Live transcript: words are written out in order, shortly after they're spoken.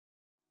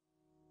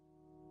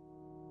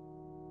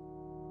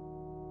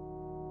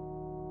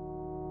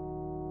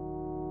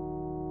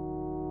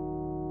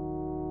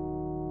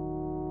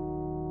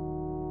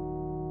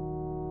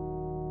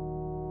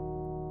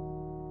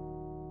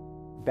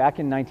Back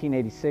in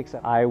 1986,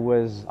 I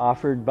was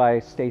offered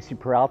by Stacy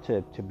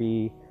Peralta to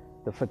be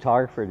the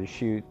photographer to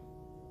shoot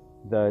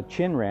the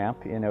Chin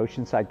ramp in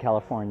Oceanside,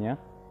 California.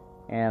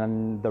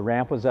 And the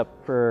ramp was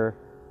up for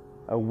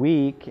a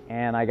week,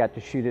 and I got to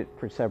shoot it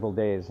for several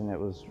days. And it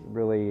was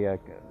really, at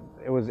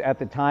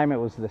the time, it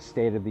was the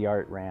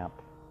state-of-the-art ramp.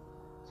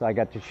 So I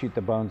got to shoot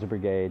the Bones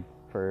Brigade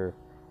for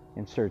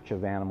In Search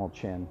of Animal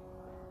Chin.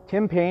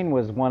 Tim Payne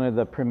was one of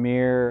the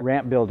premier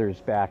ramp builders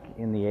back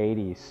in the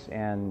 80s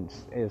and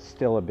is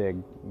still a big,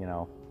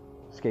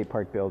 skate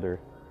park builder.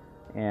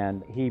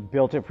 And he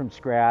built it from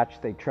scratch.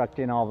 They trucked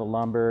in all the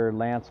lumber.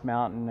 Lance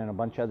Mountain and a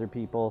bunch of other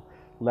people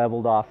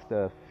leveled off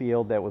the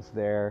field that was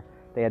there.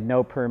 They had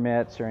no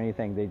permits or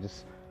anything. They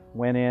just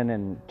went in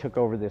and took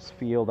over this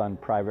field on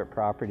private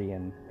property.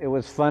 And it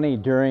was funny,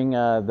 during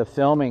the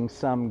filming,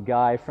 some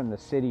guy from the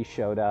city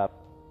showed up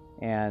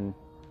and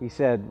he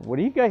said, "What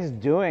are you guys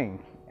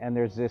doing?" And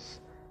there's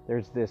this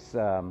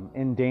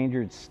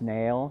endangered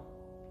snail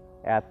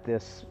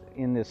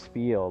in this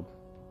field,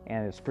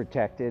 and it's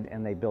protected,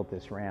 and they built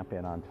this ramp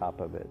in on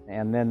top of it.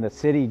 And then the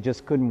city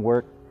just couldn't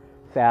work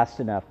fast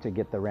enough to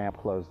get the ramp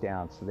closed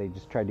down, so they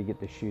just tried to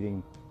get the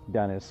shooting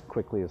done as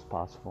quickly as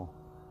possible.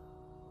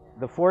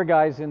 The four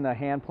guys in the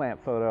hand plant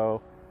photo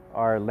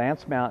are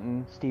Lance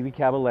Mountain, Stevie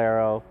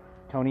Caballero,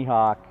 Tony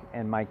Hawk,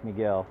 and Mike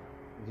McGill.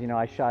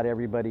 I shot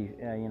everybody,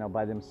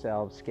 by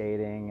themselves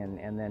skating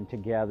and then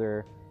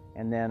together.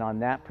 And then on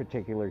that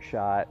particular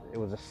shot, it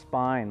was a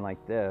spine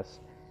like this.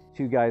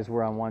 Two guys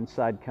were on one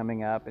side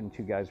coming up and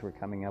two guys were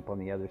coming up on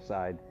the other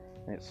side.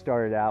 And it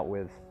started out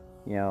with,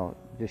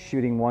 just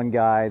shooting one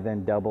guy,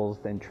 then doubles,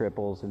 then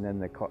triples, and then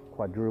the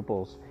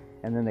quadruples.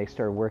 And then they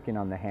started working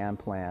on the hand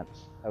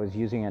plants. I was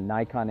using a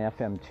Nikon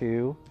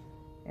FM2,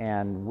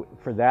 and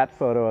for that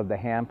photo of the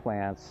hand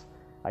plants,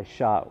 I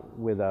shot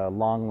with a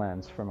long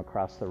lens from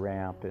across the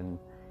ramp, and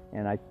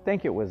I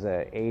think it was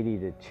a 80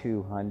 to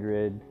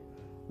 200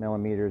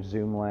 millimeter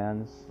zoom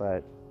lens,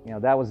 but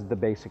that was the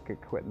basic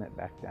equipment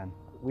back then.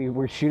 We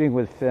were shooting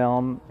with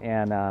film,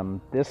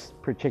 and this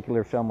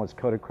particular film was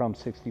Kodachrome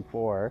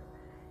 64,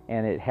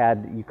 and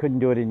you couldn't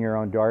do it in your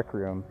own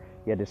darkroom.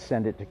 You had to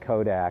send it to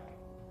Kodak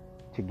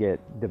to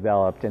get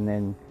developed, and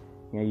then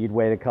you'd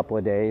wait a couple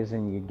of days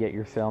and you'd get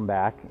your film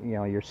back,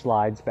 your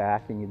slides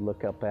back, and you'd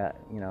look up at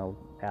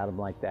them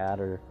like that,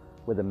 or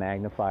with a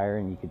magnifier,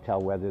 and you could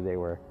tell whether they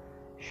were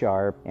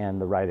sharp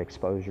and the right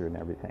exposure and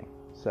everything.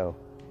 So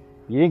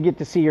you didn't get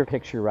to see your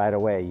picture right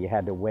away. You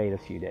had to wait a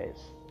few days.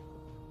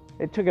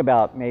 It took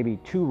about maybe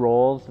 2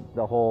 rolls,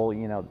 the whole,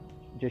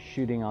 just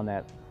shooting on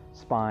that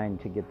spine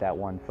to get that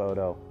one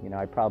photo.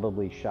 I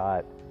probably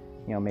shot,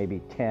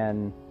 maybe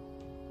 10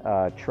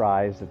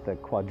 tries at the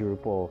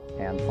quadruple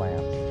hand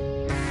plants.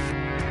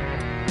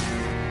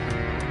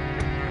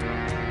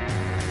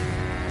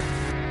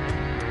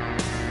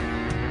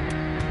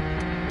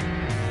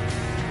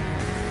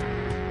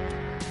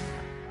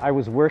 I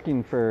was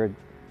working for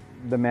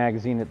the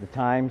magazine at the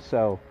time,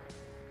 so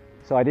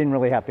I didn't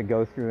really have to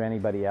go through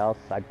anybody else.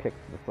 I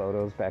picked the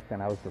photos. Back then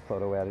I was the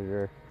photo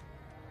editor.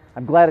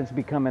 I'm glad it's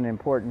become an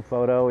important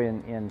photo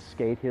in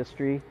skate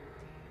history.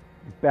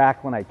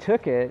 Back when I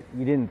took it,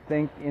 you didn't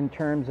think in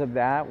terms of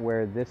that,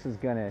 where this is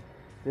going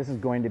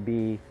to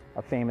be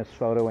a famous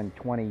photo in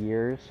 20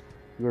 years.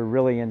 You were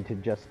really into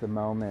just the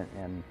moment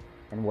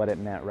and what it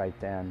meant right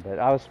then. But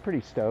I was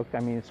pretty stoked. I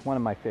mean, it's one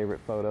of my favorite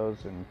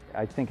photos, and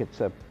I think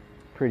it's a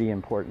pretty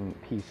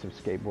important piece of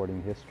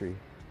skateboarding history.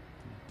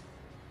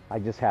 I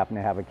just happened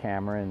to have a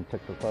camera and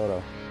took the photo.